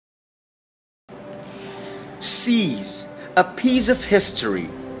Seas, a piece of history.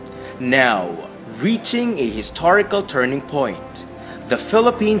 Now, reaching a historical turning point, the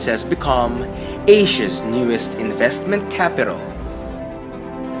Philippines has become Asia's newest investment capital.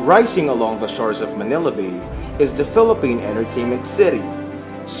 Rising along the shores of Manila Bay is the Philippine Entertainment City,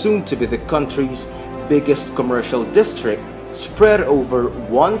 soon to be the country's biggest commercial district, spread over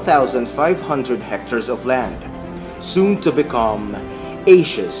 1,500 hectares of land, soon to become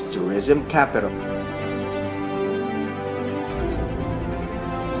Asia's tourism capital.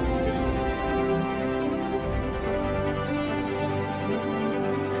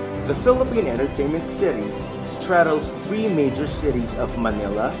 The Philippine Entertainment City straddles three major cities of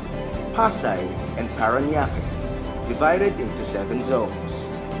Manila, Pasay, and Parañaque, divided into 7 zones: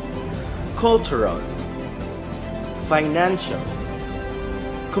 cultural, financial,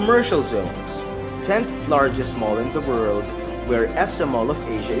 commercial zones, 10th largest mall in the world where SM Mall of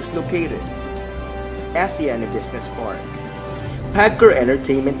Asia is located, ASEAN Business Park, PAGCOR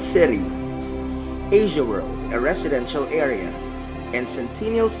Entertainment City, Asia World, a residential area, and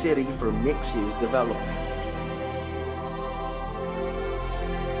Centennial City for mixed-use development.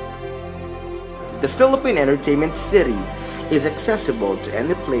 The Philippine Entertainment City is accessible to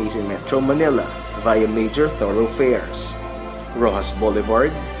any place in Metro Manila via major thoroughfares: Rojas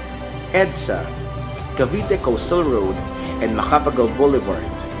Boulevard, EDSA, Cavite Coastal Road, and Macapagal Boulevard.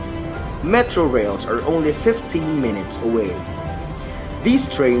 Metro rails are only 15 minutes away.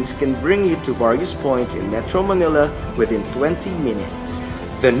 These trains can bring you to various points in Metro Manila within 20 minutes.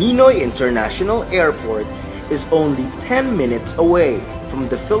 The Ninoy International Airport is only 10 minutes away from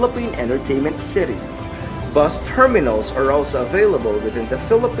the Philippine Entertainment City. Bus terminals are also available within the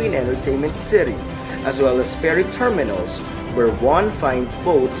Philippine Entertainment City, as well as ferry terminals where one finds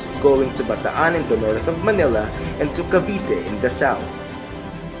boats going to Bataan in the north of Manila and to Cavite in the south.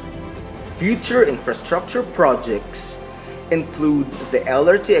 Future infrastructure projects include the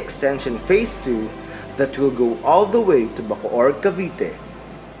LRT Extension Phase 2 that will go all the way to Bacoor, Cavite,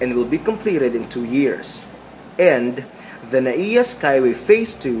 and will be completed in 2 years, and the NAIA Skyway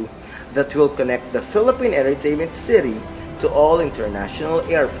Phase 2 that will connect the Philippine Entertainment City to all international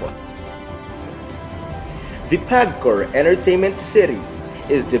airports. The PAGCOR Entertainment City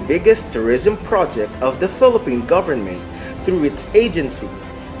is the biggest tourism project of the Philippine government through its agency,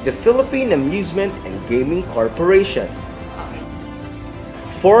 the Philippine Amusement and Gaming Corporation.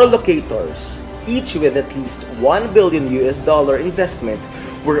 4 locators, each with at least $1 billion investment,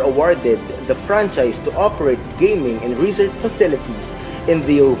 were awarded the franchise to operate gaming and resort facilities in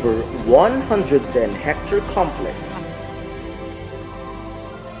the over 110-hectare complex.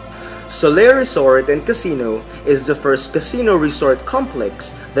 Solaire Resort and Casino is the first casino resort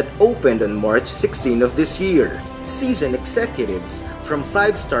complex that opened on March 16 of this year. Seasoned executives from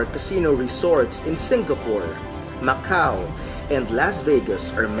 5-star casino resorts in Singapore, Macau, and Las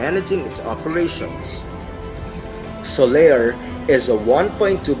Vegas are managing its operations. Solaire is a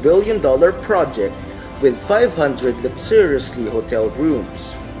 $1.2 billion project with 500 luxuriously hotel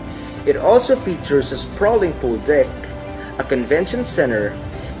rooms. It also features a sprawling pool deck, a convention center,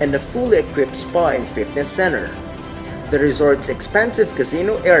 and a fully equipped spa and fitness center. The resort's expansive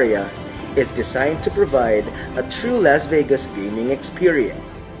casino area is designed to provide a true Las Vegas gaming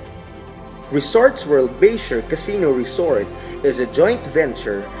experience. Resorts World Bayshore Casino Resort is a joint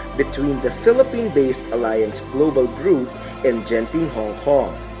venture between the Philippine-based Alliance Global Group and Genting Hong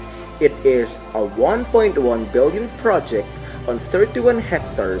Kong. It is a $1.1 billion project on 31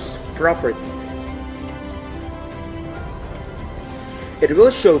 hectares property. It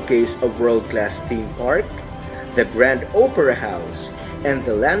will showcase a world-class theme park, the Grand Opera House, and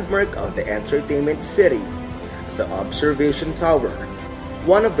the landmark of the entertainment city, the Observation Tower,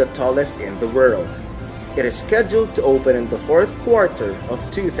 one of the tallest in the world. It is scheduled to open in the 4th quarter of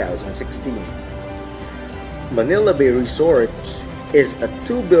 2016. Manila Bay Resorts is a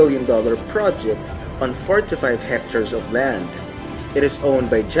 $2 billion project on 45 hectares of land. It is owned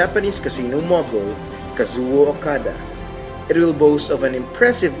by Japanese casino mogul Kazuo Okada. It will boast of an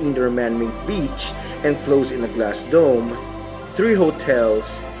impressive indoor man-made beach enclosed in a glass dome, 3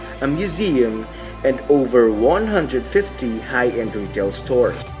 hotels, a museum, and over 150 high-end retail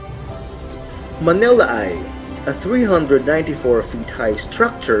stores. Manila Eye, a 394-feet-high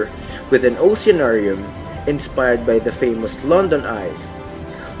structure with an oceanarium inspired by the famous London Eye.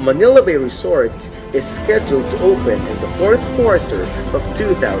 Manila Bay Resort is scheduled to open in the 4th quarter of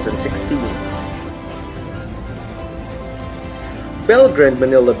 2016. Belgrande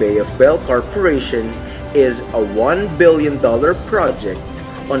Manila Bay of Bell Corporation is a $1 billion project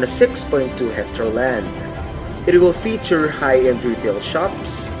on a 6.2-hectare land. It will feature high-end retail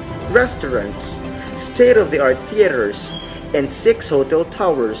shops, restaurants, state-of-the-art theaters, and 6 hotel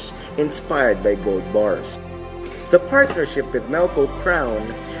towers inspired by gold bars. The partnership with Melco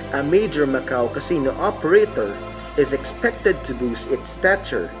Crown, a major Macau casino operator, is expected to boost its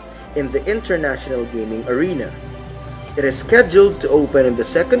stature in the international gaming arena. It is scheduled to open in the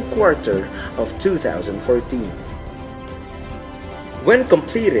second quarter of 2014. When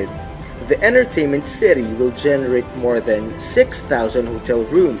completed, the entertainment city will generate more than 6,000 hotel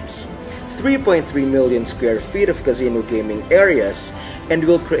rooms, 3.3 million square feet of casino gaming areas, and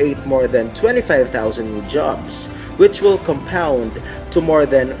will create more than 25,000 new jobs, which will compound to more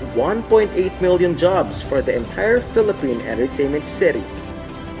than 1.8 million jobs for the entire Philippine entertainment city.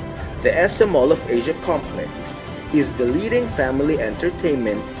 The SM Mall of Asia complex is the leading family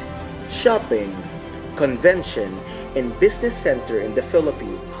entertainment, shopping, convention, and business center in the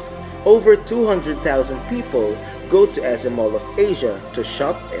Philippines. Over 200,000 people go to SM Mall of Asia to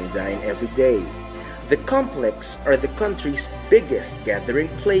shop and dine every day. The complex are the country's biggest gathering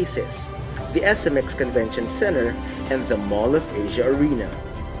places, the SMX Convention Center and the Mall of Asia Arena.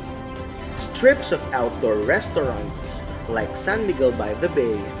 Strips of outdoor restaurants like San Miguel by the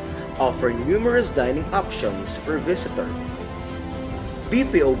Bay offer numerous dining options for visitors.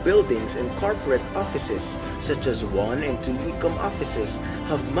 BPO buildings and corporate offices such as 1 and 2 Ecom offices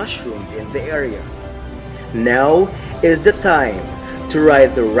have mushroomed in the area. Now is the time to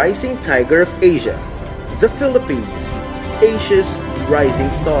ride the rising tiger of Asia, the Philippines, Asia's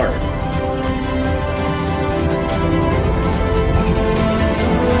rising star.